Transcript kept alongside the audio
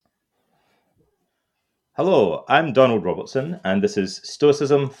Hello, I'm Donald Robertson, and this is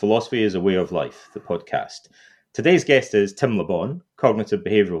Stoicism, Philosophy is a Way of Life, the podcast. Today's guest is Tim LeBon, cognitive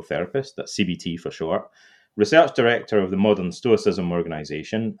behavioural therapist, that's CBT for short, research director of the Modern Stoicism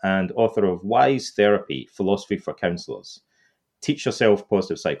organisation, and author of Wise Therapy, Philosophy for Counsellors, Teach Yourself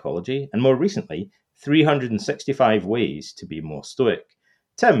Positive Psychology, and more recently, 365 Ways to Be More Stoic.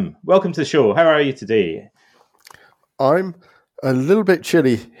 Tim, welcome to the show. How are you today? I'm a little bit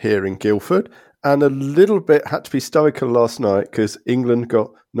chilly here in Guildford, and a little bit had to be stoical last night because England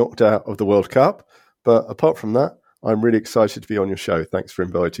got knocked out of the World Cup. But apart from that, I'm really excited to be on your show. Thanks for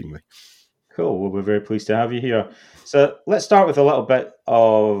inviting me. Cool. Well, we're very pleased to have you here. So let's start with a little bit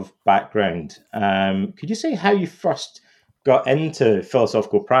of background. Could you say how you first got into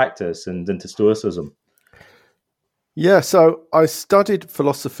philosophical practice and into Stoicism? Yeah, so I studied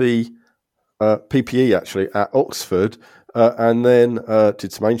philosophy, PPE actually, at Oxford, and then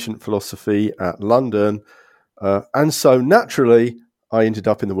did some ancient philosophy at London. And so naturally, I ended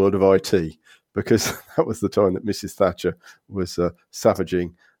up in the world of IT because that was the time that Mrs. Thatcher was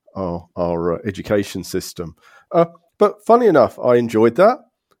savaging our education system. But funny enough, I enjoyed that.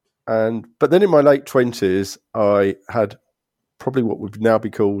 But then in my late 20s, I had probably what would now be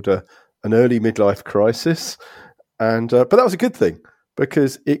called an early midlife crisis. But that was a good thing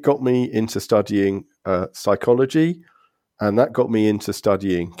because it got me into studying psychology, and that got me into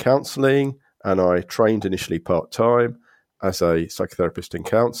studying counselling. And I trained initially part-time as a psychotherapist and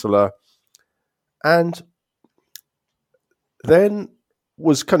counsellor, and then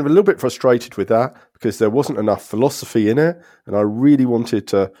was kind of a little bit frustrated with that because there wasn't enough philosophy in it, and I really wanted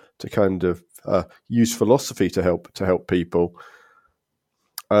to kind of use philosophy to help people.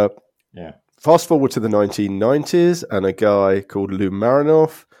 Fast forward to the 1990s, and a guy called Lou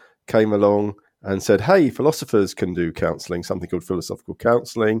Marinoff came along and said, hey, philosophers can do counselling, something called philosophical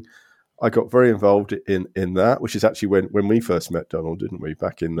counselling. I got very involved in that, which is actually when we first met, Donald, didn't we,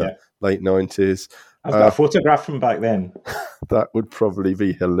 back in the late 90s. I've got a photograph from back then. That would probably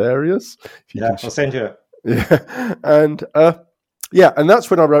be hilarious. I'll send you it. Yeah, and and that's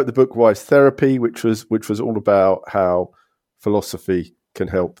when I wrote the book Wise Therapy, which was all about how philosophy can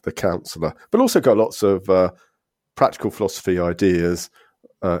help the counsellor, but also got lots of practical philosophy ideas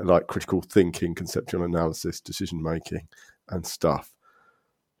like critical thinking, conceptual analysis, decision making, and stuff.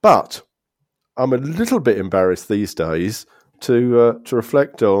 But I'm a little bit embarrassed these days to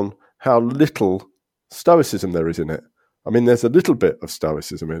reflect on how little Stoicism there is in it. I mean, there's a little bit of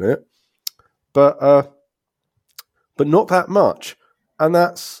Stoicism in it, but not that much, and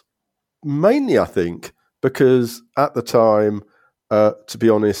that's mainly, I think, because at the time, to be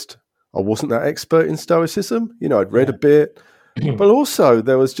honest, I wasn't that expert in Stoicism. I'd read a bit, but also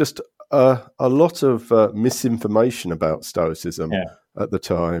there was just a lot of misinformation about Stoicism at the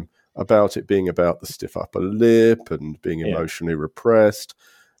time, about it being about the stiff upper lip and being emotionally repressed.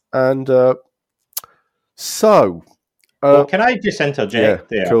 And well, can I just interject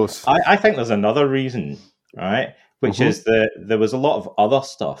there? Of course. I think there's another reason, right? Which is that there was a lot of other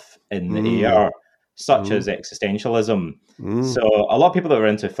stuff in the air, such as existentialism. So a lot of people that were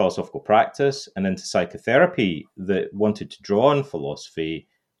into philosophical practice and into psychotherapy that wanted to draw on philosophy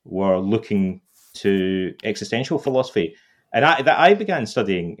were looking to existential philosophy. And I began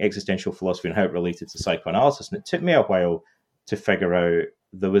studying existential philosophy and how it related to psychoanalysis. And it took me a while to figure out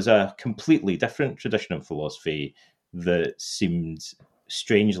there was a completely different tradition of philosophy that seemed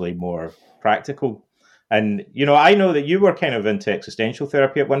strangely more practical. And, I know that you were kind of into existential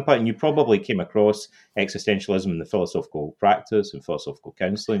therapy at one point, and you probably came across existentialism in the philosophical practice and philosophical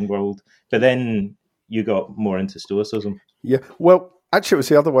counselling world. But then you got more into Stoicism. Yeah, well, actually, it was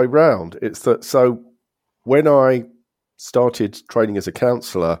the other way round. It's that, so when I started training as a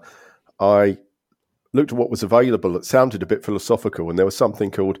counsellor, I looked at what was available that sounded a bit philosophical, and there was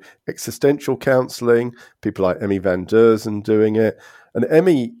something called existential counselling, people like Emmy van Derzen doing it. And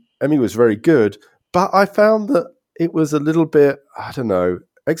Emmy was very good, but I found that it was a little bit, I don't know,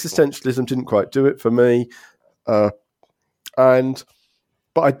 existentialism didn't quite do it for me. But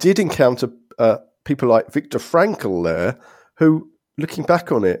I did encounter people like Viktor Frankl there, who, looking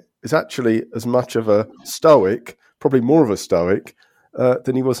back on it, is actually as much of a Stoic, probably more of a Stoic,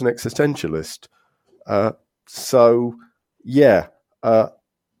 than he was an existentialist. I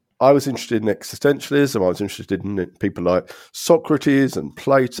was interested in existentialism. I was interested in people like Socrates and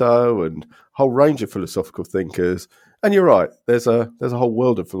Plato and a whole range of philosophical thinkers. And you're right, there's a whole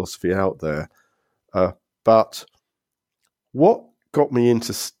world of philosophy out there. But what got me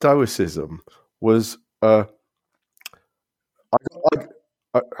into Stoicism was I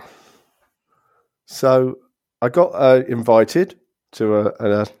got invited to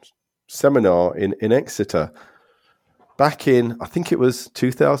a seminar in Exeter back in, I think it was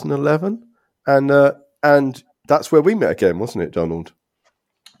 2011, and that's where we met again, wasn't it, Donald?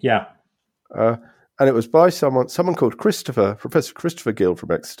 Yeah. And it was by someone called Professor Christopher Gill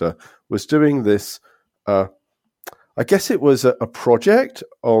from Exeter, was doing this. I guess it was a project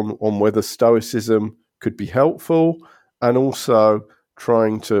on whether Stoicism could be helpful, and also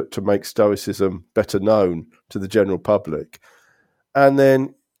trying to make Stoicism better known to the general public. And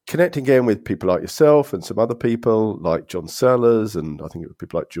then connecting again with people like yourself and some other people like John Sellers, and I think it was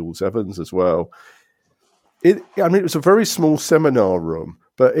people like Jules Evans as well. It was a very small seminar room,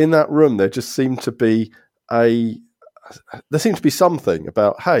 but in that room there just seemed to be something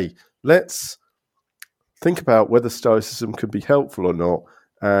about, hey, let's think about whether Stoicism could be helpful or not.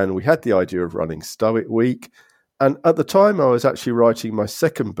 And we had the idea of running Stoic Week. And at the time I was actually writing my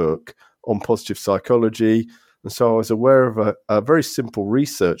second book on positive psychology. And so I was aware of a very simple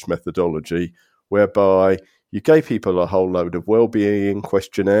research methodology whereby you gave people a whole load of well-being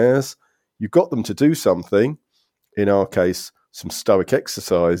questionnaires. You got them to do something, in our case, some Stoic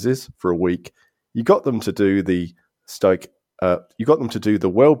exercises for a week. You got them to do the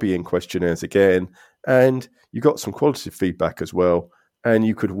well-being questionnaires again, and you got some qualitative feedback as well. And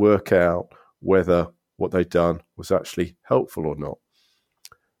you could work out whether what they'd done was actually helpful or not.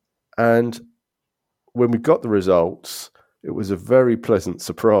 And when we got the results, it was a very pleasant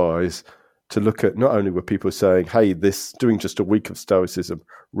surprise to look at. Not only were people saying, hey, this doing just a week of Stoicism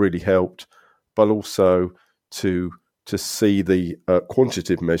really helped, but also to see the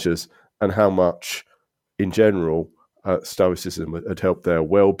quantitative measures and how much, in general, Stoicism had helped their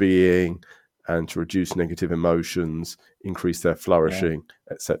well-being and to reduce negative emotions, increase their flourishing,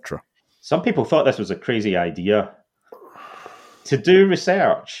 etc. Some people thought this was a crazy idea. To do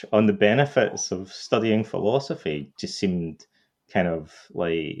research on the benefits of studying philosophy just seemed kind of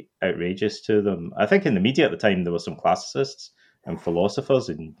like outrageous to them. I think in the media at the time, there were some classicists and philosophers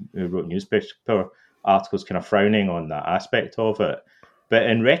who wrote newspaper articles kind of frowning on that aspect of it. But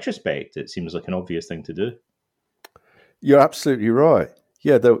in retrospect, it seems like an obvious thing to do. You're absolutely right.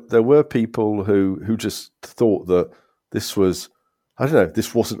 Yeah, there were people who just thought that this was, I don't know,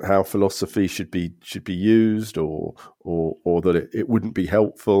 this wasn't how philosophy should be used, or that it wouldn't be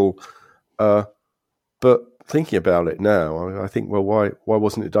helpful. But thinking about it now, I think, well, why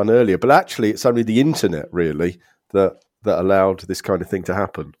wasn't it done earlier? But actually, it's only the internet really that allowed this kind of thing to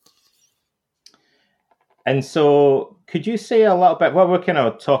happen. And so, could you say a little bit? Well, we're kind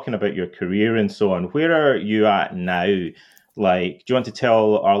of talking about your career and so on. Where are you at now? Like, do you want to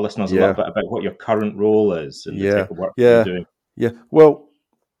tell our listeners a little bit about what your current role is and the type of work you're doing? Yeah. Well,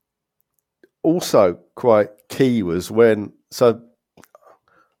 also quite key was so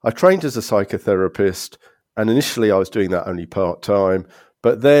I trained as a psychotherapist, and initially I was doing that only part-time,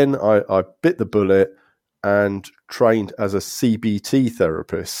 but then I bit the bullet and trained as a CBT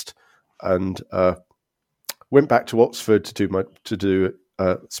therapist, and went back to Oxford to do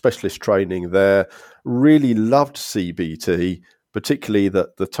specialist training there. Really loved CBT, particularly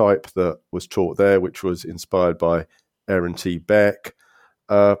the type that was taught there, which was inspired by Aaron T. Beck,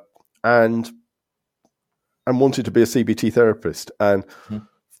 and wanted to be a CBT therapist. And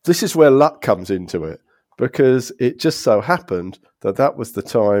this is where luck comes into it, because it just so happened that was the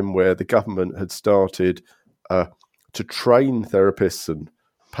time where the government had started to train therapists and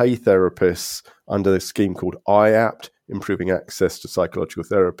pay therapists under this scheme called IAPT, Improving Access to Psychological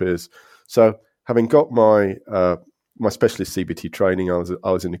Therapies. So having got my specialist CBT training, I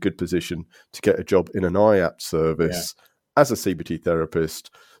was in a good position to get a job in an IAPT service as a CBT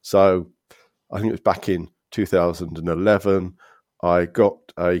therapist. So I think it was back in 2011, I got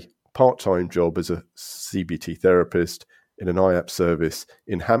a part-time job as a CBT therapist in an IAPT service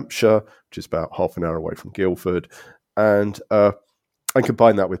in Hampshire, which is about half an hour away from Guildford, and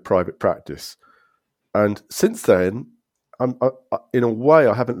combine that with private practice. And since then, in a way,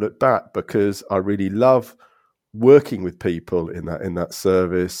 I haven't looked back, because I really love working with people in that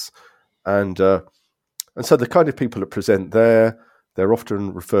service, and so the kind of people that present there, they're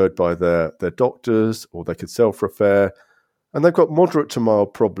often referred by their doctors, or they could self-refer, and they've got moderate to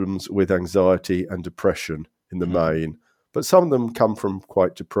mild problems with anxiety and depression in the main. But some of them come from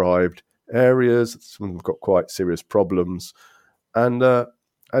quite deprived areas. Some of them have got quite serious problems, and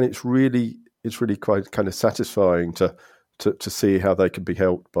it's really quite kind of satisfying to see how they can be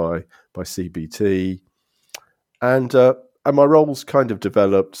helped by CBT, and my role's kind of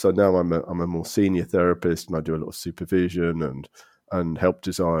developed. So now I'm a more senior therapist, and I do a lot of supervision and help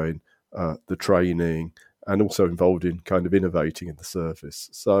design the training, and also involved in kind of innovating in the service.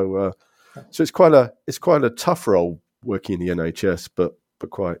 So it's quite a tough role working in the NHS, but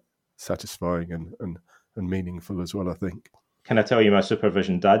quite satisfying and meaningful as well, I think. Can I tell you my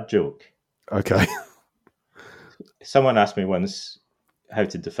supervision dad joke? Okay. Someone asked me once how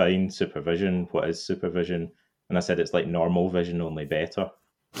to define supervision. What is supervision? And I said it's like normal vision, only better.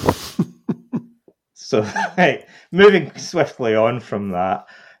 So, moving swiftly on from that,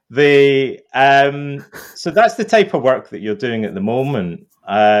 so that's the type of work that you're doing at the moment,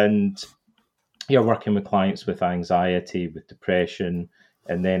 and you're working with clients with anxiety, with depression,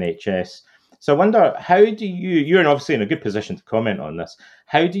 and the NHS. So I wonder, how do you're obviously in a good position to comment on this,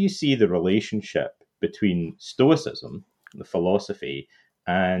 how do you see the relationship between Stoicism, the philosophy,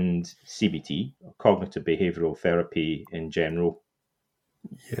 and CBT, cognitive behavioral therapy in general?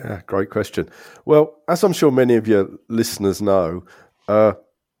 Yeah, great question. Well, as I'm sure many of your listeners know,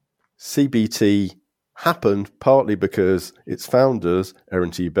 CBT happened partly because its founders, Aaron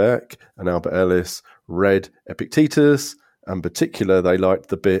T. Beck and Albert Ellis, read Epictetus, and in particular, they liked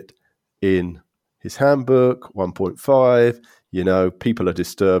the bit in his handbook, 1.5, people are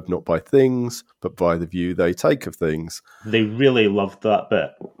disturbed not by things, but by the view they take of things. They really loved that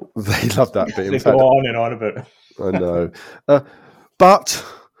bit. They loved that bit. They go on and on about it. I know. But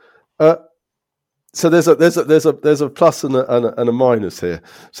so there's a plus and a minus here.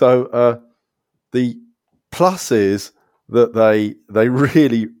 So the plus is that they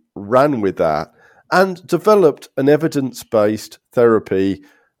really ran with that and developed an evidence-based therapy.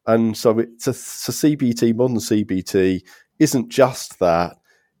 And so it's a CBT, modern CBT isn't just that.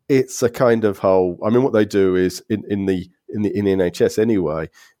 It's a kind of whole. I mean, what they do is in the NHS anyway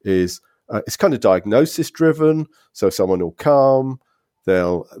is it's kind of diagnosis driven. So someone will come,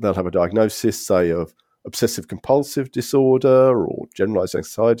 they'll have a diagnosis, say of obsessive compulsive disorder or generalized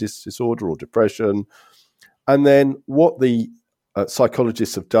anxiety disorder or depression, and then what the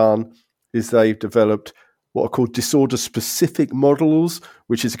psychologists have done is they've developed what are called disorder-specific models,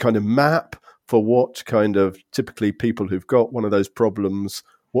 which is a kind of map for what kind of typically people who've got one of those problems,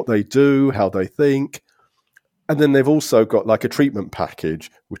 what they do, how they think. And then they've also got like a treatment package,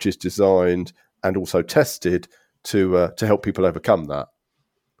 which is designed and also tested to help people overcome that.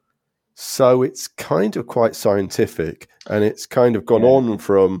 So it's kind of quite scientific, and it's kind of gone on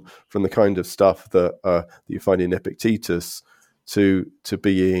from the kind of stuff that you find in Epictetus to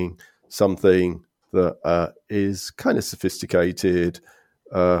being something that is kind of sophisticated,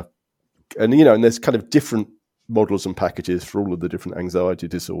 and and there's kind of different models and packages for all of the different anxiety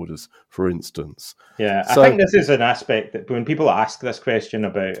disorders, for instance. Yeah, I think this is an aspect that when people ask this question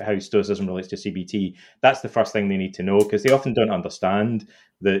about how Stoicism relates to CBT, that's the first thing they need to know, because they often don't understand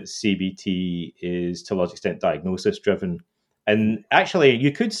that CBT is to a large extent diagnosis driven. And actually,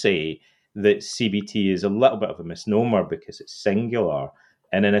 you could say that CBT is a little bit of a misnomer because it's singular.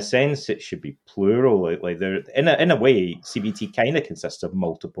 And in a sense, it should be plural. Like there, in a way, CBT kind of consists of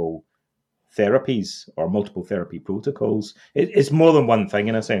multiple therapies or multiple therapy protocols. It's more than one thing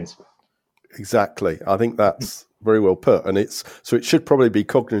in a sense. Exactly. I think that's very well put. And it should probably be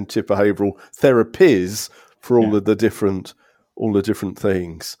cognitive behavioral therapies for all of the different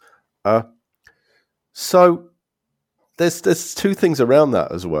things. So there's two things around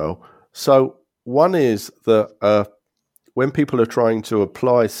that as well. So one is that when people are trying to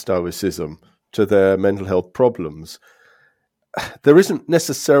apply Stoicism to their mental health problems, there isn't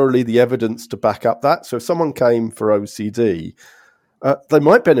necessarily the evidence to back up that. So if someone came for OCD, they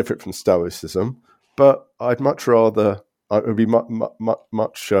might benefit from Stoicism, but I'd much rather, it would be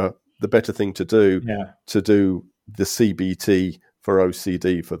much the better thing to do to do the CBT for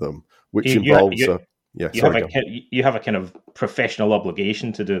OCD for them, which involves you have a kind of professional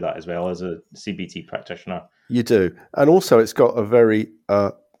obligation to do that as well as a CBT practitioner. You do, and also it's got a very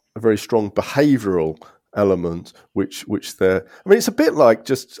strong behavioural element, which they're. I mean, it's a bit like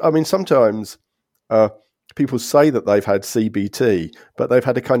sometimes people say that they've had CBT, but they've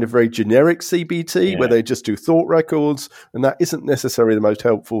had a kind of very generic CBT where they just do thought records, and that isn't necessarily the most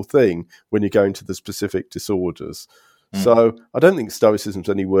helpful thing when you go into the specific disorders. So I don't think Stoicism's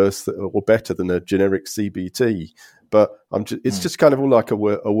any worse or better than a generic CBT, but it's just kind of all like a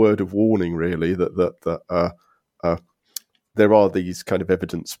word of warning, really, that there are these kind of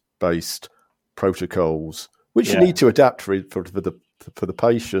evidence-based protocols which you need to adapt for the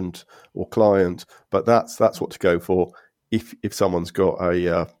patient or client, but that's what to go for if someone's got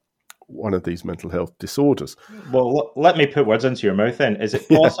one of these mental health disorders. Well, let me put words into your mouth then. Is it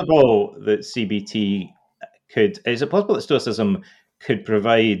possible that Stoicism could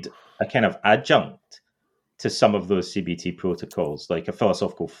provide a kind of adjunct to some of those CBT protocols, like a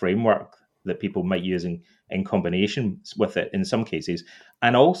philosophical framework that people might use in combination with it in some cases?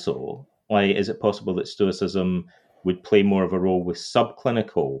 And also, is it possible that Stoicism would play more of a role with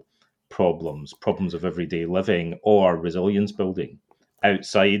subclinical problems of everyday living, or resilience building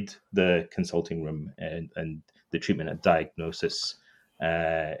outside the consulting room and the treatment and diagnosis,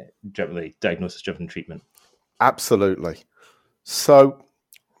 generally diagnosis-driven treatment. Absolutely. So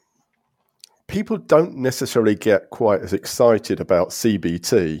people don't necessarily get quite as excited about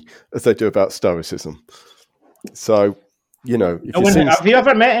CBT as they do about Stoicism. So, have you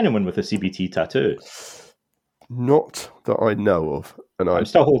ever met anyone with a CBT tattoo? Not that I know of. And I'm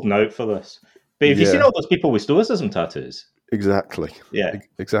still holding out for this. But have you seen all those people with Stoicism tattoos? Exactly. Yeah.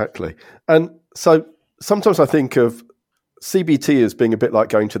 Exactly. And so sometimes I think of CBT as being a bit like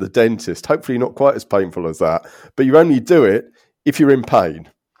going to the dentist. Hopefully not quite as painful as that, but you only do it if you're in pain.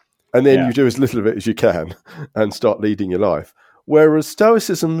 And then you do as little of it as you can and start leading your life. Whereas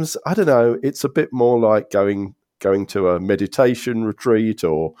Stoicism's, I don't know, it's a bit more like going to a meditation retreat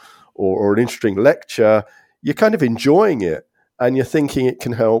or an interesting lecture. You're kind of enjoying it and you're thinking it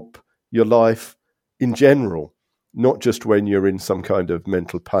can help your life in general, not just when you're in some kind of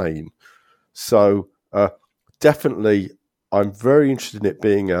mental pain. So definitely, I'm very interested in it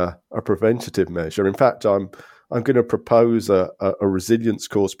being a preventative measure. In fact, I'm going to propose a resilience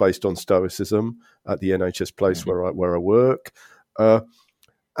course based on Stoicism at the NHS place where I work. But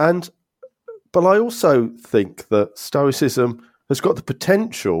I also think that Stoicism has got the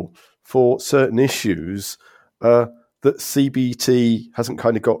potential for certain issues that CBT hasn't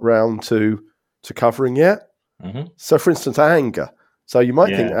kind of got round to covering yet. Mm-hmm. So, for instance, anger. So you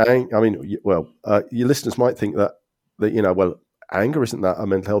might think, your listeners might think that anger isn't that a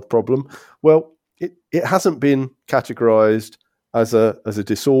mental health problem. Well, it hasn't been categorized as a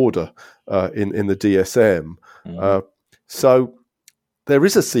disorder in the DSM. Mm-hmm. So there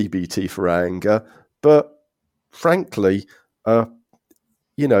is a CBT for anger, but frankly,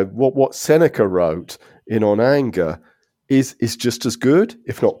 what Seneca wrote in On Anger is just as good,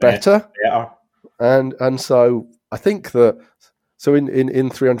 if not better. Yeah. And so I think that in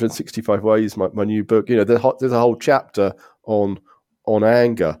 365 Ways, my new book, there's a whole chapter on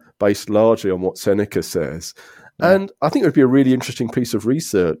anger based largely on what Seneca says. Yeah. And I think it would be a really interesting piece of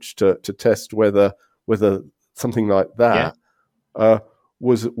research to test whether something like that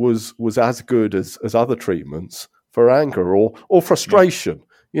was as good as other treatments for anger or frustration.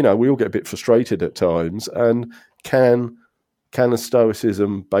 Yeah. We all get a bit frustrated at times, and can a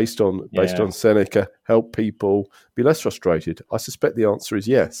Stoicism based on Seneca help people be less frustrated? I suspect the answer is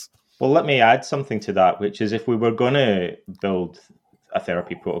yes. Well, let me add something to that, which is if we were going to build a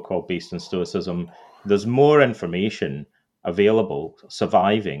therapy protocol based on Stoicism, there's more information available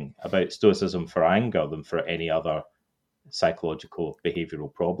surviving about Stoicism for anger than for any other psychological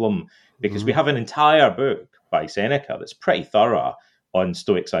behavioral problem, because we have an entire book by Seneca that's pretty thorough on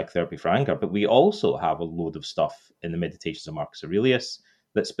Stoic psychotherapy for anger, but we also have a load of stuff in the Meditations of Marcus Aurelius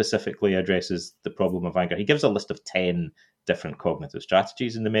that specifically addresses the problem of anger. He gives a list of 10 different cognitive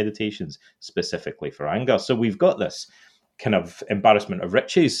strategies in the Meditations specifically for anger. So we've got this kind of embarrassment of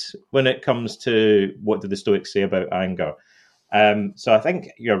riches when it comes to what do the Stoics say about anger. So I think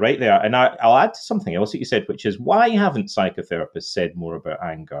you're right there. And I'll add to something else that you said, which is why haven't psychotherapists said more about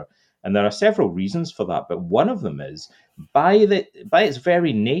anger? And there are several reasons for that, but one of them is by its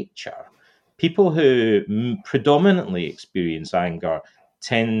very nature, people who predominantly experience anger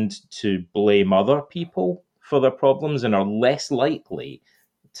tend to blame other people for their problems and are less likely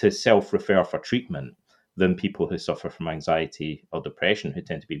to self-refer for treatment than people who suffer from anxiety or depression, who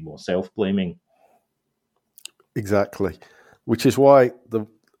tend to be more self-blaming. Exactly, which is why the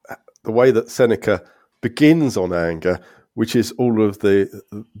way that Seneca begins on anger, which is all of the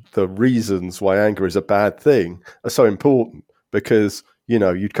reasons why anger is a bad thing, are so important, because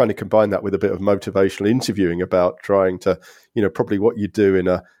you'd kind of combine that with a bit of motivational interviewing about trying to, probably what you do in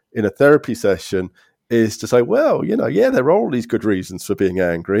a therapy session is to say, well, there are all these good reasons for being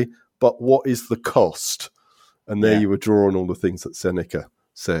angry, but what is the cost? And there you would draw on all the things that Seneca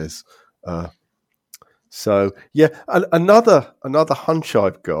says. Another hunch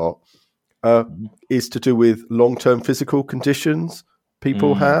I've got is to do with long-term physical conditions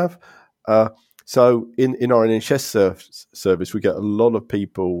people have. So in our NHS service, we get a lot of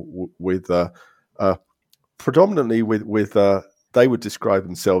people with predominantly with they would describe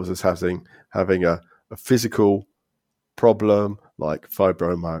themselves as having a physical problem like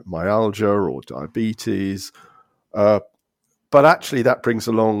fibromyalgia or diabetes, but actually that brings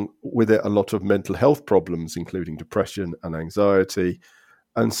along with it a lot of mental health problems, including depression and anxiety.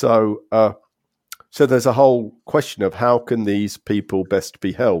 And so there's a whole question of how can these people best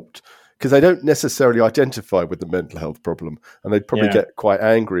be helped? because they don't necessarily identify with the mental health problem, and they'd probably get quite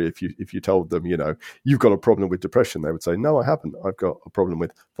angry if you told them, you've got a problem with depression. They would say, no, I haven't. I've got a problem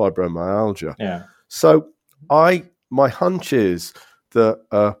with fibromyalgia. Yeah. So my hunch is that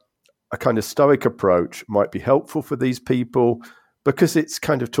a kind of Stoic approach might be helpful for these people, because it's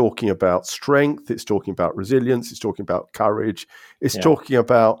kind of talking about strength, it's talking about resilience, it's talking about courage, it's talking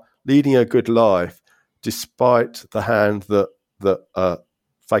about leading a good life despite the hand that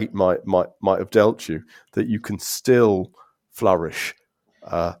fate might have dealt you, that you can still flourish.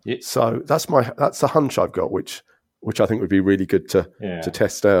 So that's the hunch I've got, which I think would be really good to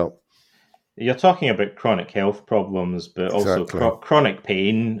test out. You're talking about chronic health problems, but also chronic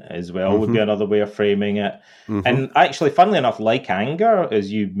pain as well would be another way of framing it. Mm-hmm. And actually, funnily enough, like anger,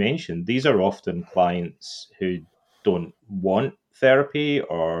 as you mentioned, these are often clients who don't want therapy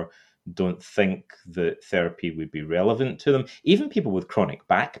or don't think that therapy would be relevant to them. Even people with chronic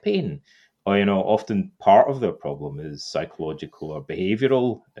back pain, or, often part of their problem is psychological or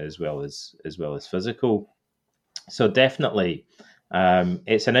behavioral as well as physical. So definitely,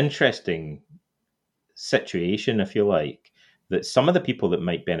 it's an interesting situation, if you like, that some of the people that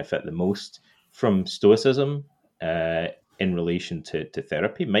might benefit the most from Stoicism in relation to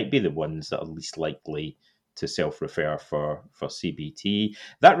therapy might be the ones that are least likely to self-refer for CBT.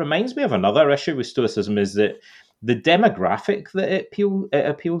 That reminds me of another issue with Stoicism, is that the demographic that it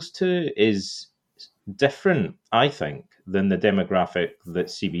appeals to is different, I think, than the demographic that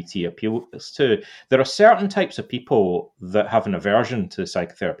CBT appeals to. There are certain types of people that have an aversion to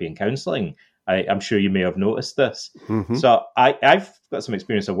psychotherapy and counselling. I'm sure you may have noticed this. Mm-hmm. So I've got some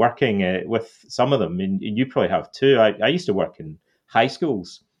experience of working with some of them, and you probably have too. I used to work in high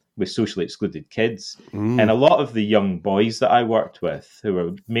schools with socially excluded kids, and a lot of the young boys that I worked with, who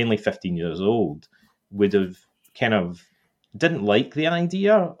were mainly 15 years old, would have kind of didn't like the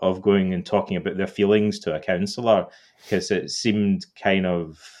idea of going and talking about their feelings to a counsellor, because it seemed kind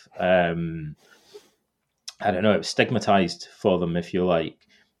of, it was stigmatized for them, if you like.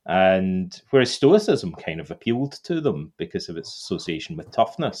 And whereas Stoicism kind of appealed to them because of its association with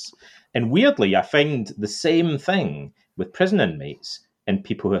toughness. And weirdly, I find the same thing with prison inmates and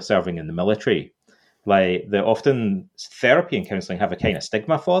people who are serving in the military. Like, they often, therapy and counselling have a kind of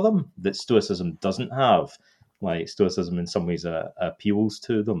stigma for them that Stoicism doesn't have. Like, Stoicism in some ways appeals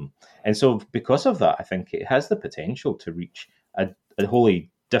to them. And so because of that, I think it has the potential to reach a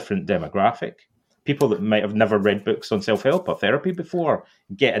wholly different demographic. People that might have never read books on self-help or therapy before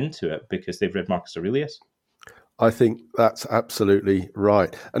get into it because they've read Marcus Aurelius. I think that's absolutely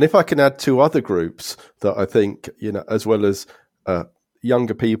right. And if I can add two other groups that I think, as well as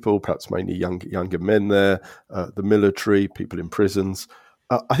younger people, perhaps mainly younger men there, the military, people in prisons,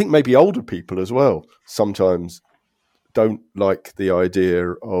 I think maybe older people as well sometimes don't like the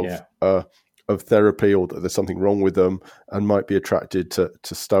idea of therapy, or that there's something wrong with them, and might be attracted to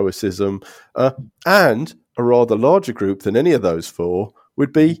Stoicism. And a rather larger group than any of those four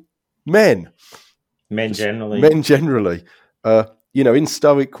would be men. Men generally. In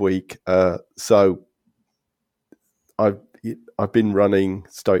Stoic Week, so I've been running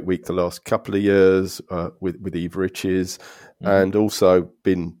Stoic Week the last couple of years with Eve Riches, and also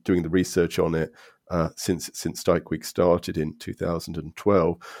been doing the research on it since Stoic Week started in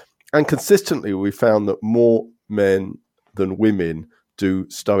 2012. And consistently, we found that more men than women do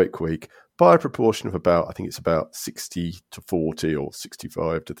Stoic Week by a proportion of I think it's about 60 to 40 or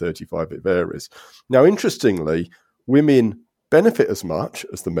 65 to 35, it varies. Now, interestingly, women benefit as much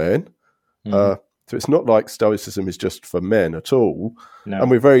as the men. So it's not like Stoicism is just for men at all. No. And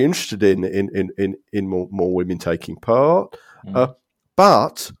we're very interested in more women taking part.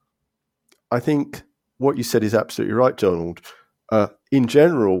 But I think what you said is absolutely right, Donald. In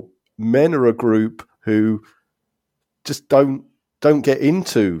general, men are a group who just don't get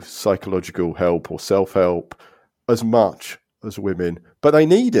into psychological help or self-help as much as women, but they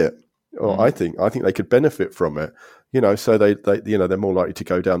need it. Or I think they could benefit from it. So they're more likely to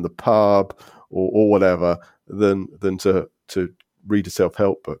go down the pub or whatever than to read a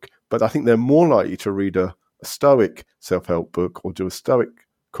self-help book. But I think they're more likely to read a Stoic self-help book or do a Stoic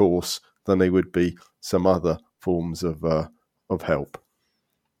course than they would be some other forms of help.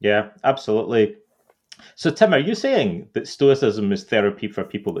 Yeah, absolutely. So, Tim, are you saying that Stoicism is therapy for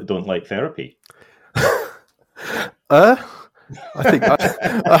people that don't like therapy? I think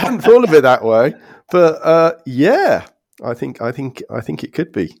I hadn't thought of it that way, but yeah, I think it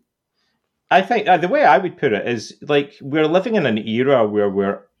could be. I think the way I would put it is, like, we're living in an era where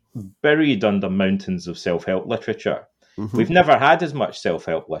we're buried under mountains of self-help literature. Mm-hmm. We've never had as much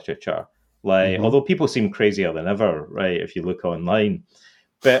self-help literature. Although people seem crazier than ever, right, if you look online.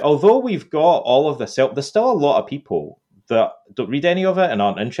 But although we've got all of this help, there's still a lot of people that don't read any of it and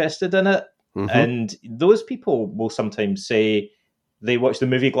aren't interested in it. Mm-hmm. And those people will sometimes say they watched the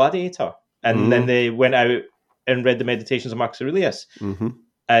movie Gladiator and then they went out and read the Meditations of Marcus Aurelius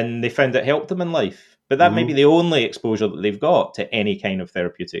and they found it helped them in life. But that may be the only exposure that they've got to any kind of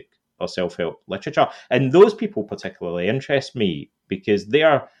therapeutic or self-help literature. And those people particularly interest me because they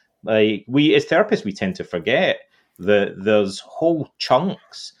are like, we as therapists, we tend to forget that there's whole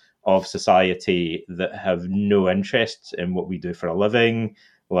chunks of society that have no interest in what we do for a living.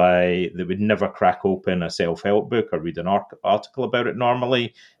 Like, they would never crack open a self-help book or read an article about it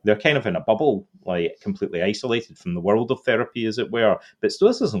normally. They're kind of in a bubble, like completely isolated from the world of therapy, as it were. But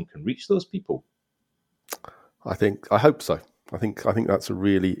Stoicism can reach those people. I hope so. I think that's a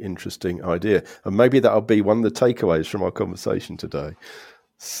really interesting idea. And maybe that'll be one of the takeaways from our conversation today.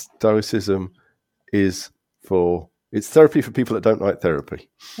 Stoicism it's therapy for people that don't like therapy.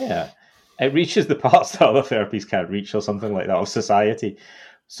 Yeah. It reaches the parts that other therapies can't reach, or something like that, of society.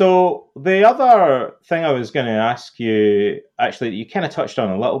 So the other thing I was going to ask you, actually, that you kind of touched on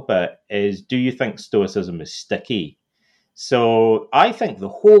a little bit, is do you think Stoicism is sticky? So I think the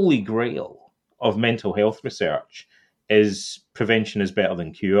holy grail of mental health research is prevention is better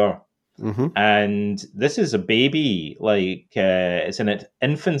than cure. And this is a baby, like it's in its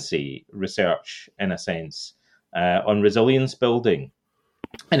infancy research, in a sense, on resilience building.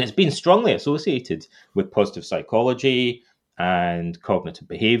 And it's been strongly associated with positive psychology and cognitive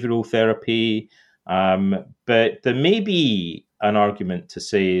behavioral therapy. But there may be an argument to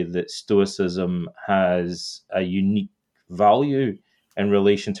say that Stoicism has a unique value in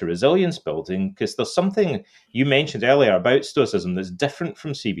relation to resilience building, because there's something you mentioned earlier about Stoicism that's different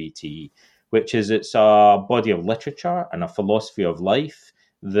from CBT, which is it's a body of literature and a philosophy of life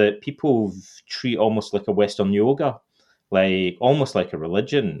that people treat almost like a Western yoga, like almost like a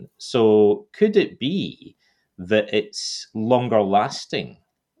religion. So could it be that it's longer lasting,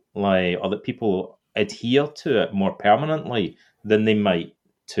 like, or that people adhere to it more permanently than they might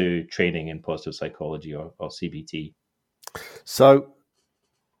to training in positive psychology or CBT? So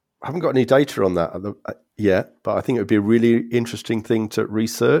I haven't got any data on that yet, but I think it would be a really interesting thing to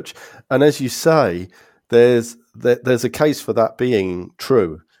research. And as you say, there's a case for that being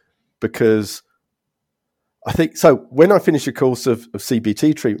true, because I think so. When I finish a course of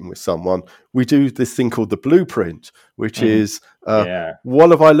CBT treatment with someone, we do this thing called the blueprint, which is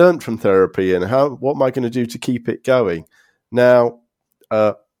what have I learned from therapy and what am I going to do to keep it going? Now,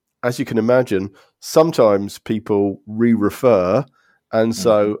 as you can imagine, sometimes people re-refer. And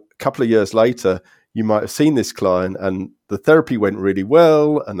so a couple of years later, you might have seen this client and the therapy went really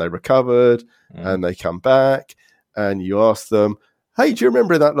well and they recovered and they come back and you ask them, hey, do you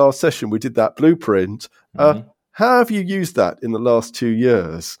remember in that last session we did that blueprint? How have you used that in the last 2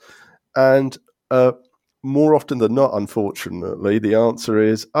 years? And more often than not, unfortunately, the answer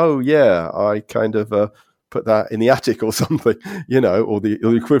is, oh, yeah, I kind of put that in the attic or something, or the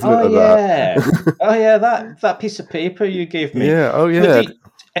equivalent of that. Oh, yeah, that piece of paper you gave me. Yeah, oh, yeah.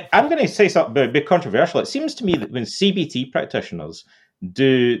 I'm going to say something a bit controversial. It seems to me that when CBT practitioners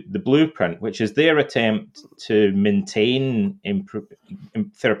do the blueprint, which is their attempt to maintain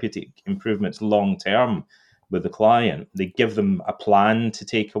therapeutic improvements long-term with the client, they give them a plan to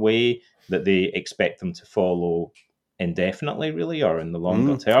take away that they expect them to follow indefinitely, really, or in the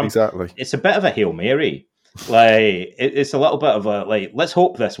longer term. Exactly. It's a bit of a Hail Mary. Like, it's a little bit of a, like, let's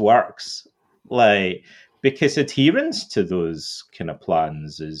hope this works. Like, because adherence to those kind of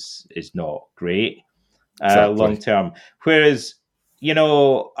plans is not great long term. Whereas,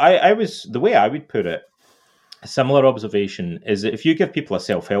 the way I would put it, a similar observation is that if you give people a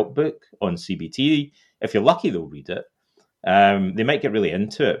self-help book on CBT, if you're lucky, they'll read it. They might get really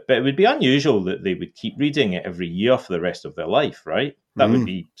into it, but it would be unusual that they would keep reading it every year for the rest of their life, right? That would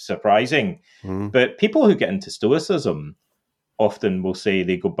be surprising. But people who get into Stoicism often will say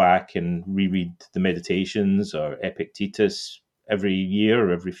they go back and reread the Meditations or Epictetus every year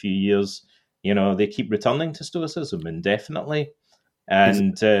or every few years. They keep returning to Stoicism indefinitely.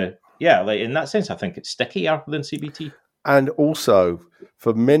 And like, in that sense, I think it's stickier than CBT. And also,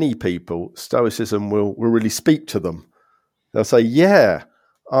 for many people, Stoicism will really speak to them. They'll say, yeah,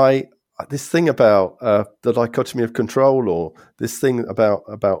 this thing about the dichotomy of control, or this thing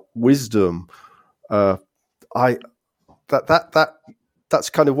about wisdom, that's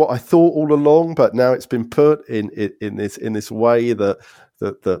kind of what I thought all along, but now it's been put in this way that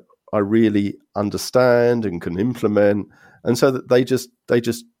I really understand and can implement, and so that they just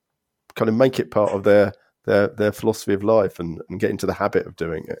kind of make it part of their philosophy of life and get into the habit of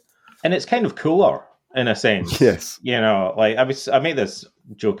doing it. And it's kind of cooler. in a sense. Yes. Like I made this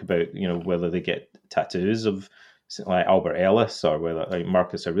joke about, whether they get tattoos of like Albert Ellis or whether like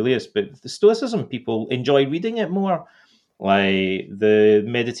Marcus Aurelius, but the Stoicism people enjoy reading it more. Like the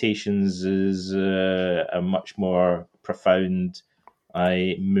Meditations is a much more profound,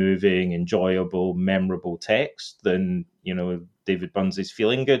 moving, enjoyable, memorable text than David Burns's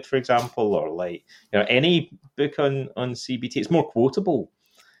Feeling Good, for example, or like any book on CBT. It's more quotable,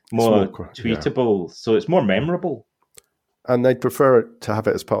 more tweetable, so it's more memorable. And they'd prefer to have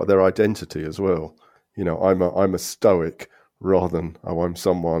it as part of their identity as well. I'm a Stoic rather than I'm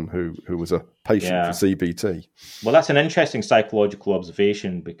someone who was a patient for CBT. Well, that's an interesting psychological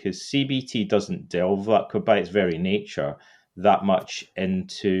observation because CBT doesn't delve by its very nature that much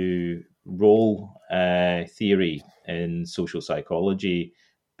into role theory in social psychology,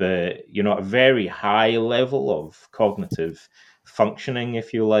 but a very high level of cognitive functioning,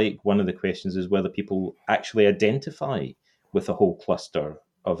 if you like. One of the questions is whether people actually identify with a whole cluster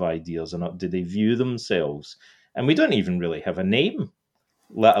of ideas, and do they view themselves? And we don't even really have a name,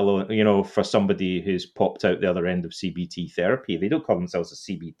 let alone, for somebody who's popped out the other end of CBT therapy. They don't call themselves a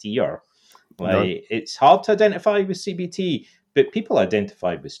CBTer. It's hard to identify with CBT, but people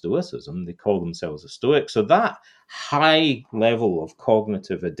identify with Stoicism. They call themselves a Stoic. So that high level of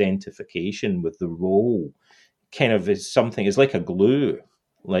cognitive identification with the role kind of is like a glue,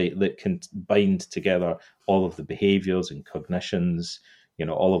 like that can bind together all of the behaviors and cognitions,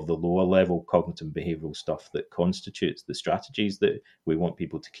 all of the lower level cognitive and behavioral stuff that constitutes the strategies that we want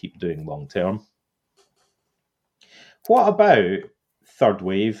people to keep doing long term. What about third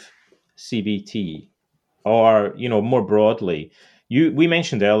wave CBT, or more broadly? We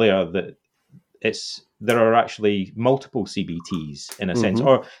mentioned earlier that there are actually multiple CBTs in a sense,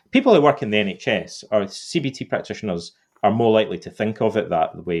 or people who work in the NHS or CBT practitioners are more likely to think of it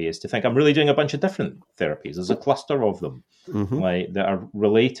that way, is to think I'm really doing a bunch of different therapies. There's a cluster of them, like that are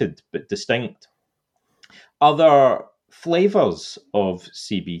related but distinct. Other flavors of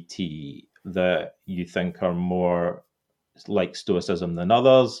CBT that you think are more like Stoicism than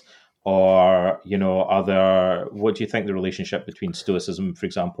others, or what do you think the relationship between Stoicism, for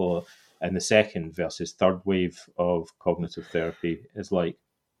example, and the second versus third wave of cognitive therapy is like?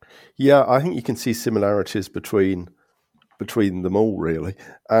 Yeah, I think you can see similarities between them all, really.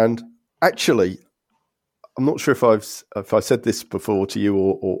 And actually, I'm not sure if I've said this before to you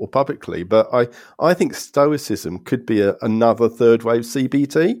or publicly, but I think Stoicism could be another third wave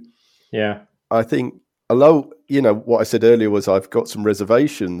CBT. Yeah, I think, although what I said earlier was I've got some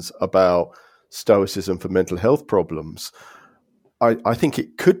reservations about Stoicism for mental health problems. I think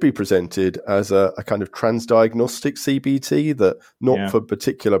it could be presented as a kind of transdiagnostic CBT, that not for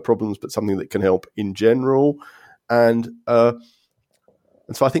particular problems, but something that can help in general. And so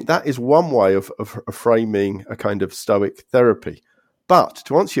I think that is one way of framing a kind of Stoic therapy. But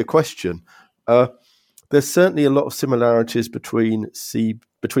to answer your question, there's certainly a lot of similarities between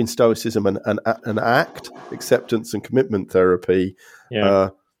Stoicism and ACT, acceptance and commitment therapy. Yeah.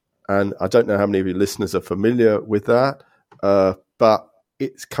 And I don't know how many of your listeners are familiar with that, but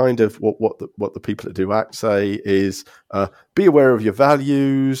it's kind of what the people that do ACT say is be aware of your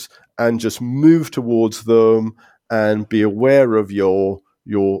values and just move towards them, and be aware of your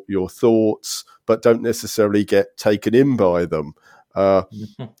thoughts, but don't necessarily get taken in by them.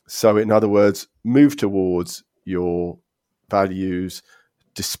 So in other words, move towards your values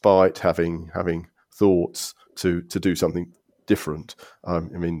despite having thoughts to do something different. I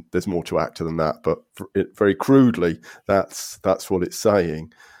mean, there's more to ACT than that, but very crudely, that's what it's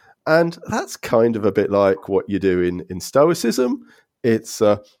saying. And that's kind of a bit like what you do in Stoicism. It's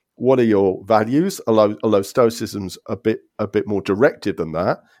what are your values? Although Stoicism's a bit more directed than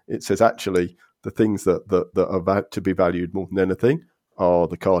that. It says actually the things that are to be valued more than anything are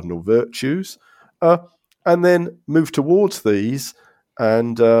the cardinal virtues, and then move towards these.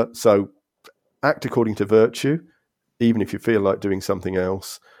 And so act according to virtue, even if you feel like doing something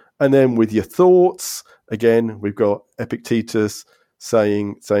else. And then with your thoughts, again, we've got Epictetus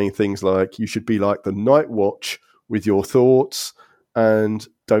saying things like you should be like the night watch with your thoughts, and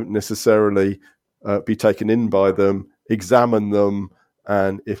don't necessarily be taken in by them, examine them,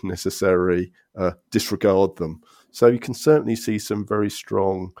 and if necessary, disregard them. So you can certainly see some very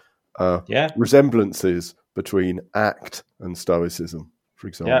strong resemblances between ACT and Stoicism, for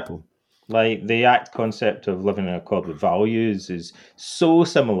example. Yeah. Like the ACT concept of living in accord with values is so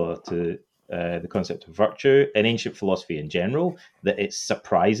similar to the concept of virtue in ancient philosophy in general that it's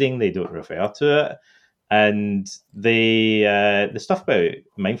surprising they don't refer to it. And the stuff about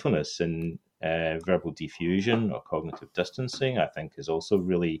mindfulness and verbal diffusion or cognitive distancing, I think, is also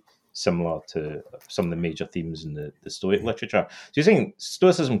really similar to some of the major themes in the Stoic literature. So you think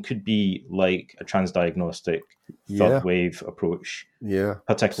Stoicism could be like a transdiagnostic third wave approach,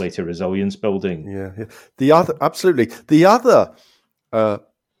 particularly to resilience building? Yeah. The other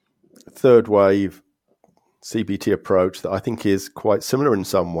third wave CBT approach that I think is quite similar in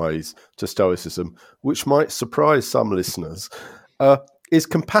some ways to Stoicism, which might surprise some listeners, is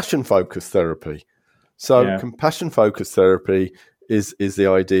compassion-focused therapy. So compassion-focused therapy is the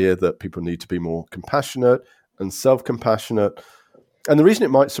idea that people need to be more compassionate and self-compassionate. And the reason it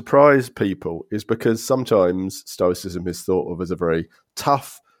might surprise people is because sometimes Stoicism is thought of as a very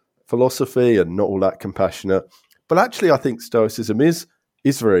tough philosophy and not all that compassionate. But actually, I think Stoicism is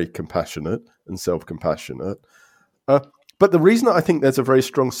very compassionate and self-compassionate. But the reason that I think there's a very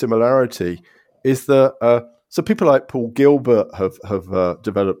strong similarity is that so people like Paul Gilbert have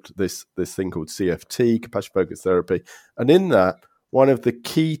developed this thing called CFT, compassion-focused therapy. And in that, one of the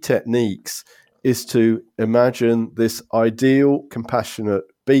key techniques is to imagine this ideal compassionate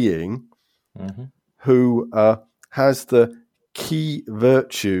being who has the key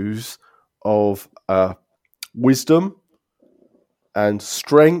virtues of wisdom and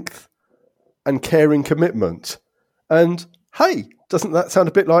strength and caring commitment. And hey, doesn't that sound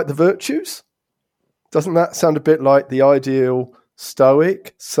a bit like the virtues? Doesn't that sound a bit like the ideal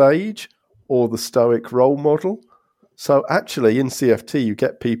Stoic sage or the Stoic role model? So actually in CFT, you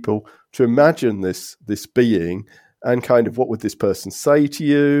get people to imagine this being and kind of what would this person say to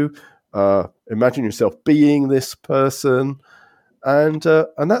you? Imagine yourself being this person. And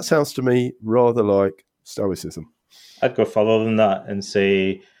that sounds to me rather like Stoicism. I'd go further than that and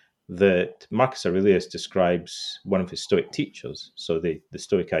say that Marcus Aurelius describes one of his Stoic teachers, so the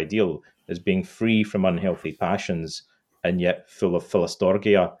Stoic ideal, as being free from unhealthy passions and yet full of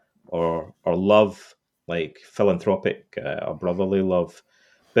philostorgia or love, like philanthropic or brotherly love.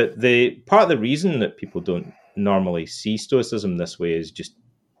 But part of the reason that people don't normally see Stoicism this way is just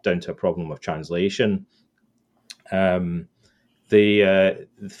down to a problem of translation. For the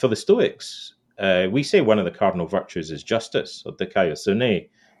Stoics, we say one of the cardinal virtues is justice, or dikaiosune,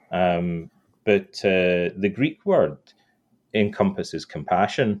 but the Greek word encompasses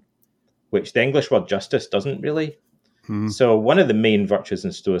compassion, which the English word justice doesn't really. So one of the main virtues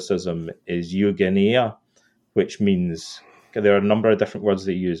in Stoicism is eugeneia, which means, there are a number of different words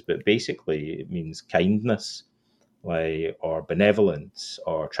they use, but basically it means kindness, or benevolence,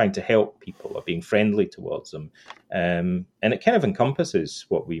 or trying to help people, or being friendly towards them. And it kind of encompasses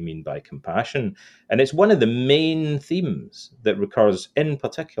what we mean by compassion. And it's one of the main themes that recurs in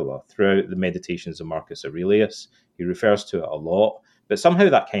particular throughout the Meditations of Marcus Aurelius. He refers to it a lot, but somehow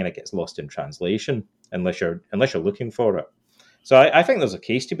that kind of gets lost in translation unless you're looking for it. So I think there's a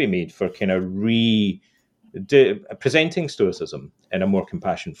case to be made for kind of presenting Stoicism in a more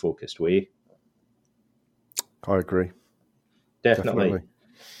compassion-focused way. I agree. Definitely.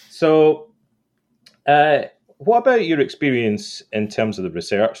 So, what about your experience in terms of the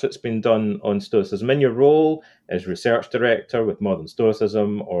research that's been done on Stoicism? In your role as research director with Modern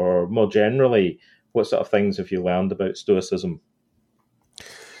Stoicism, or more generally, what sort of things have you learned about Stoicism?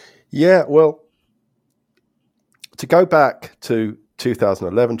 Yeah, well, to go back to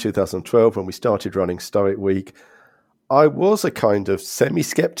 2011, 2012, when we started running Stoic Week, I was a kind of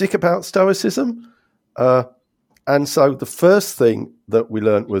semi-skeptic about Stoicism. And so the first thing that we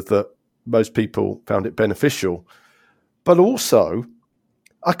learned was that most people found it beneficial. But also,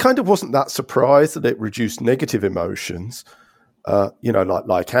 I kind of wasn't that surprised that it reduced negative emotions,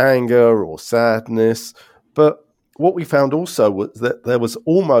 like anger or sadness. But what we found also was that there was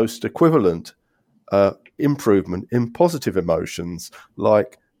almost equivalent improvement in positive emotions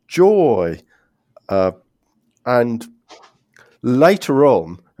like joy. And later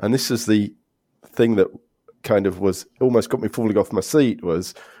on, and this is the thing that kind of was almost got me falling off my seat,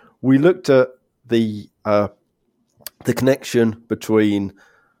 was we looked at the connection between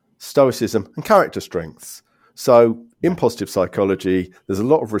Stoicism and character strengths. So in positive psychology, there's a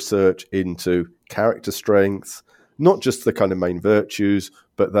lot of research into character strengths, not just the kind of main virtues,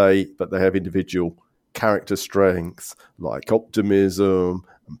 but they have individual character strengths like optimism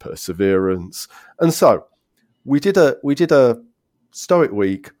and perseverance. And so we did a Stoic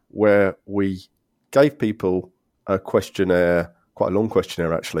Week where we gave people a questionnaire, quite a long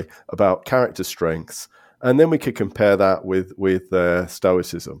questionnaire actually, about character strengths, and then we could compare that with their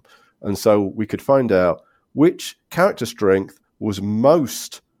Stoicism. And so we could find out which character strength was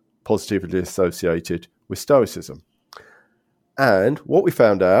most positively associated with Stoicism. And what we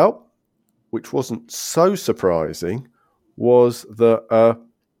found out, which wasn't so surprising, was that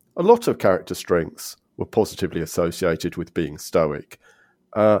a lot of character strengths were positively associated with being stoic.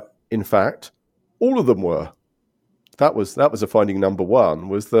 In fact, all of them were. That was a finding number one,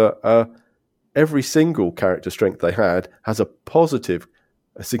 was that every single character strength they had has a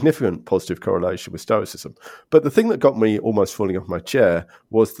significant positive correlation with stoicism. But the thing that got me almost falling off my chair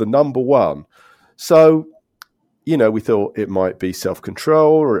was the number one. So, we thought it might be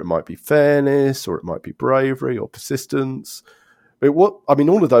self-control, or it might be fairness, or it might be bravery or persistence. All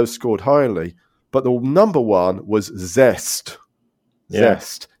of those scored highly, but the number one was zest. Yeah.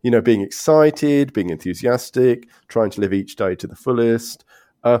 Zest, being excited, being enthusiastic, trying to live each day to the fullest.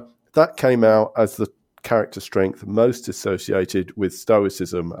 That came out as the character strength most associated with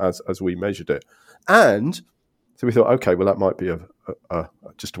stoicism as we measured it. And so we thought, okay, well, that might be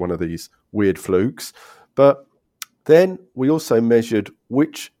just one of these weird flukes. But then we also measured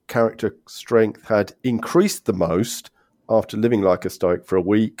which character strength had increased the most after living like a stoic for a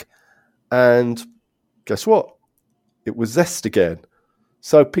week. And guess what? It was zest again.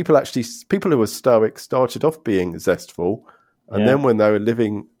 So people who were stoic started off being zestful. And then when they were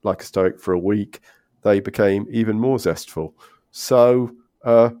living like a stoic for a week, they became even more zestful. So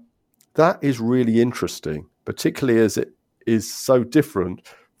that is really interesting, particularly as it is so different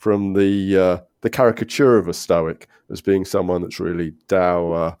from the caricature of a stoic as being someone that's really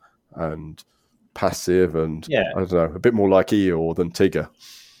dour and passive and, I don't know, a bit more like Eeyore than Tigger.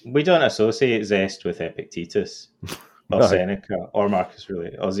 We don't associate zest with Epictetus. Or Seneca, or Marcus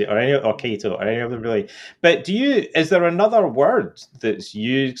Aurelius, or Cato, or any of them really. But is there another word that's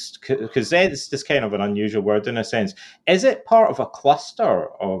used? Because zest is kind of an unusual word in a sense. Is it part of a cluster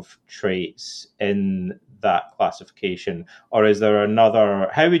of traits in that classification? Or is there another?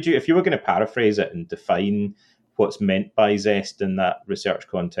 How would you, if you were going to paraphrase it and define what's meant by zest in that research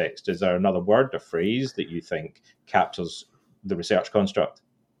context, is there another word or phrase that you think captures the research construct?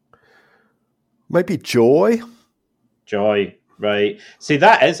 Maybe joy. Joy, right. See,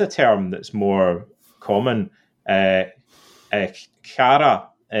 that is a term that's more common. Chara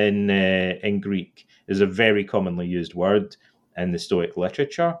in Greek is a very commonly used word in the Stoic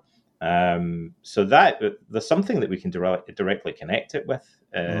literature. So that there's something that we can directly connect it with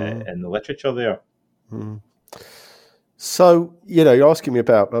in the literature there. So, you're asking me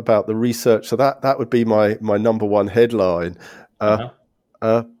about the research. So that would be my number one headline. But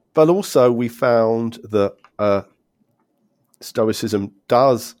also we found that Stoicism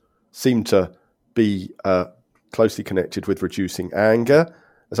does seem to be closely connected with reducing anger.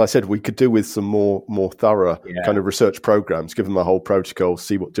 As I said, we could do with some more thorough kind of research programs, give them a whole protocol,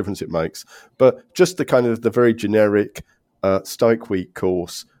 see what difference it makes. But just the very generic Stoic Week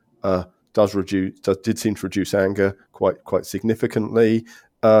course did seem to reduce anger quite significantly.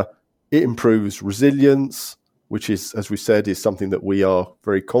 It improves resilience, which is, as we said, is something that we are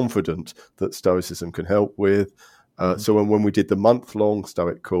very confident that Stoicism can help with. So when we did the month-long